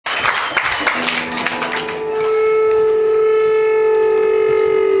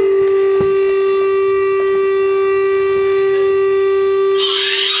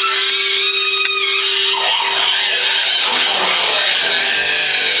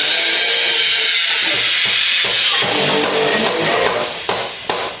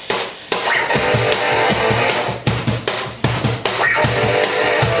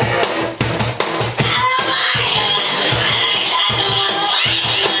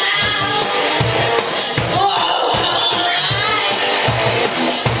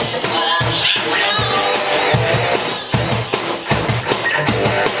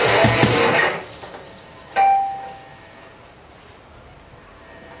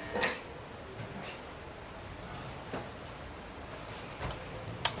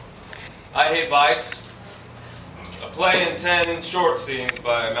I Hate Bikes, a play in 10 short scenes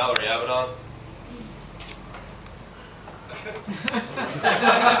by Mallery Avidon.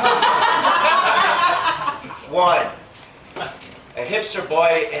 One, a hipster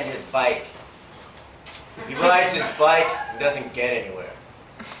boy and his bike. He rides his bike and doesn't get anywhere.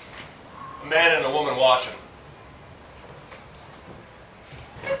 A man and a woman washing.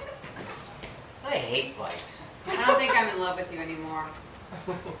 I hate bikes. I don't think I'm in love with you anymore.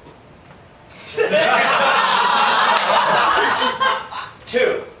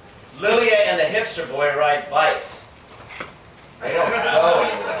 Two, Lilia and the hipster boy ride bikes. They don't go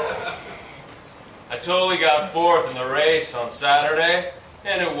anywhere. I totally got 4th in the race on Saturday,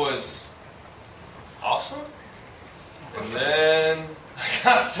 and it was awesome. And then I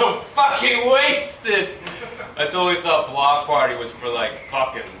got so fucking wasted. I totally thought Block Party was for like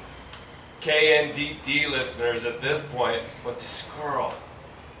fucking KNDD listeners at this point, but this girl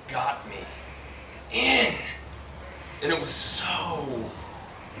got me in, and it was so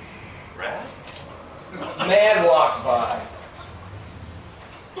rad. A man walks by.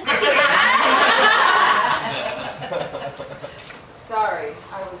 Sorry,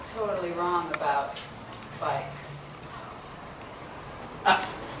 I was totally wrong about bikes.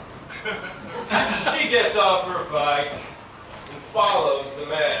 She gets off her bike and follows the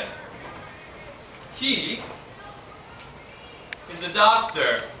man. He is a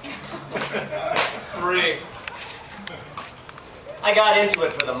doctor. 3. I got into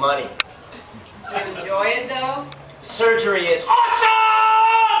it for the money. You enjoy it though? Surgery is awesome!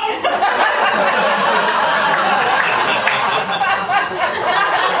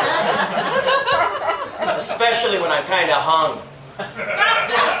 Especially when I'm kind of hung.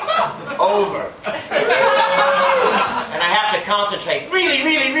 Over. And I have to concentrate really,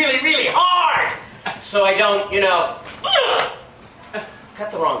 really, really, really hard so I don't,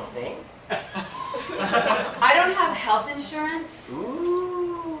 cut the wrong thing. I don't have health insurance.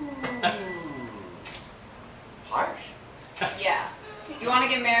 Ooh. Harsh. Yeah. You want to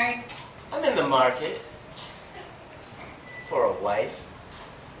get married? I'm in the market for a wife.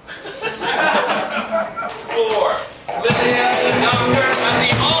 4. Lydia, the doctor, at the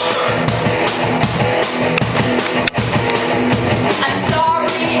altar. I'm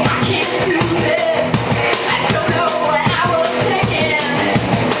sorry, I can't do this. I don't know what I was thinking.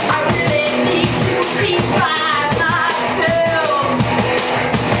 I really need to be by myself.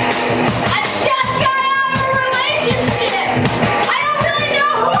 I just got out of a relationship. I don't really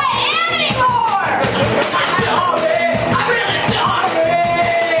know who I am anymore. I'm sorry. I'm really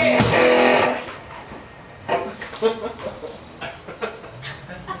sorry.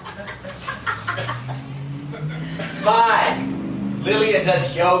 5. Lilia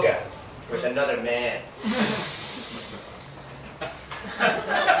does yoga with another man.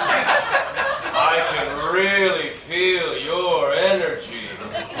 I can really feel your energy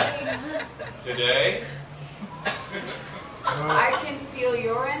today. I can feel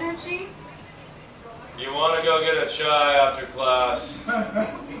your energy. You want to go get a chai after class?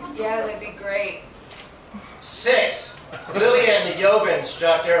 Yeah, that'd be great. 6. Lilia and the yoga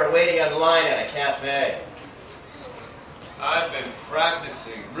instructor are waiting on line at a cafe. I've been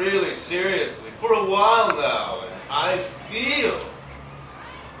practicing really seriously for a while now, and I feel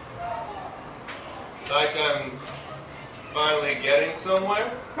like I'm finally getting somewhere.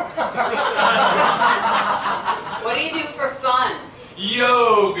 What do you do for fun?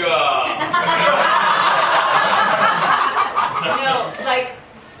 Yoga! No, like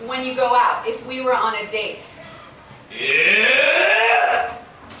when you go out, if we were on a date. Yeah!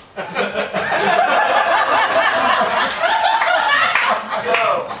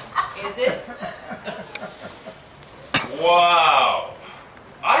 Is it? Wow.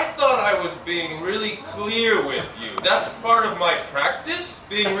 I thought I was being really clear with you. That's part of my practice?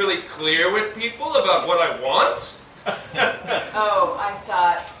 Being really clear with people about what I want? Oh, I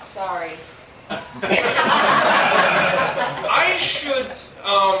thought, sorry. I should,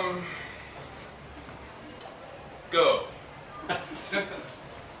 go. 7.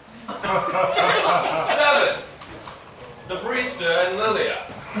 The barista and Lilia.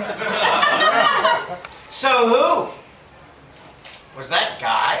 So who? Was that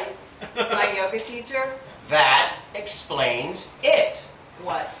guy? My yoga teacher? That explains it.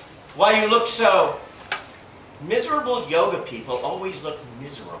 What? Why you look so miserable. Yoga people always look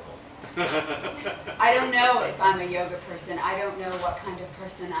miserable. I don't know if I'm a yoga person. I don't know what kind of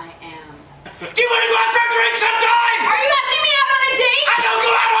person I am. Do you want to go out for a drink sometime? Are you asking me out on a date? I don't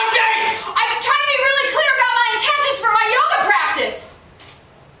go out on dates! I'm trying to be really clear about my intentions for my yoga practice.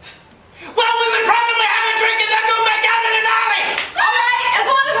 Well, we would probably have a drink and then go back out in an alley! All right, as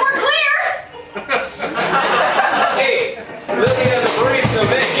long as we're clear.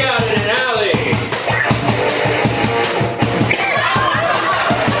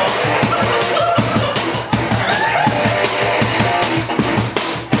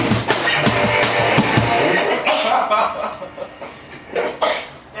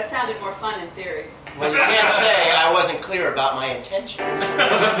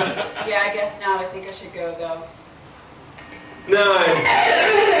 Yeah, I guess not. I think I should go, though. 9.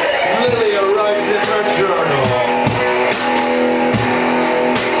 Lilia writes in her journal.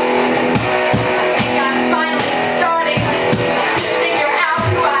 I think I'm finally starting to figure out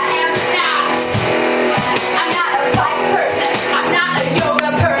who I am not. I'm not a bike person. I'm not a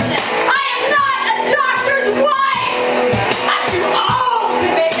yoga person. I am not a doctor's wife. I'm too old to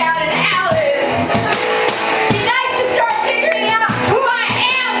make out in alleys. Be nice to start figuring out who I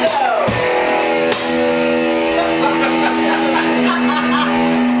am, though.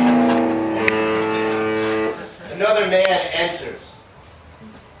 Another man enters.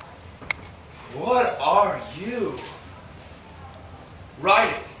 What are you?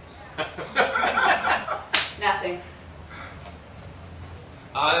 Writing. Nothing.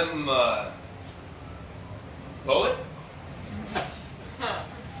 I'm a poet?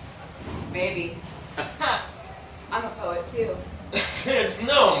 Maybe. I'm a poet, too. There's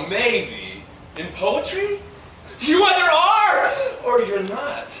no maybe. In poetry? You either are or you're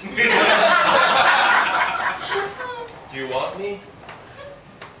not. Do you want me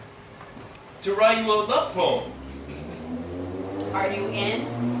to write you a love poem? Are you in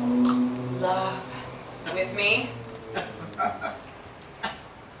love with me?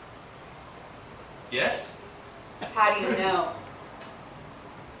 Yes? How do you know?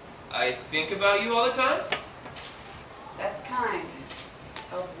 I think about you all the time. That's kind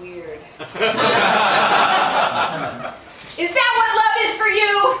of weird. Is that what love is for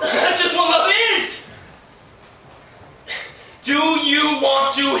you? That's just what love is! Do you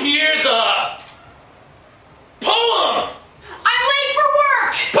want to hear the poem? I'm late for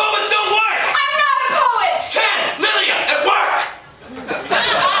work! Poets don't work! I'm not a poet! 10! Lilia, at work!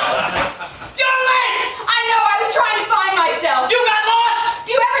 You're late! I know, I was trying to find myself. You got lost!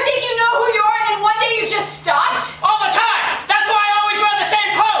 Do you ever think you know who you are and then one day you just stopped? All the time! That's why I always wear the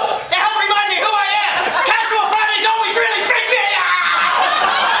same clothes! They help remind me who I am! Casual Fridays always really freak me out!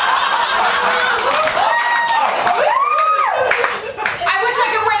 I wish I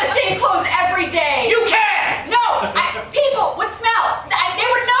could wear the same clothes every day. You can! No, people would smell. They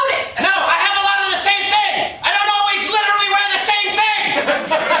would notice. No, I have a lot of the same thing! I don't always literally wear the same thing!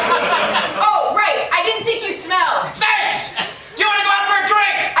 Oh, right. I didn't think you smelled. Thanks! Do you want to go out for a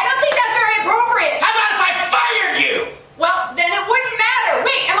drink? I don't think that's very appropriate. How about if I fired you? Well, then it wouldn't matter.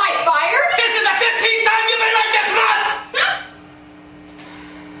 Wait, am I fired? This is the 15th time you've been late this month!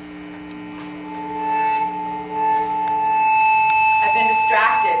 I've been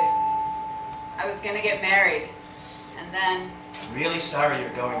distracted. I was gonna get married. And then... I'm really sorry you're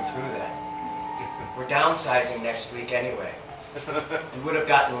going through that. We're downsizing next week anyway. You would have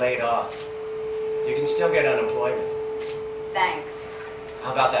gotten laid off. You can still get unemployment. Thanks.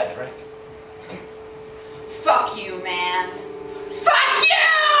 How about that drink? Fuck you, man.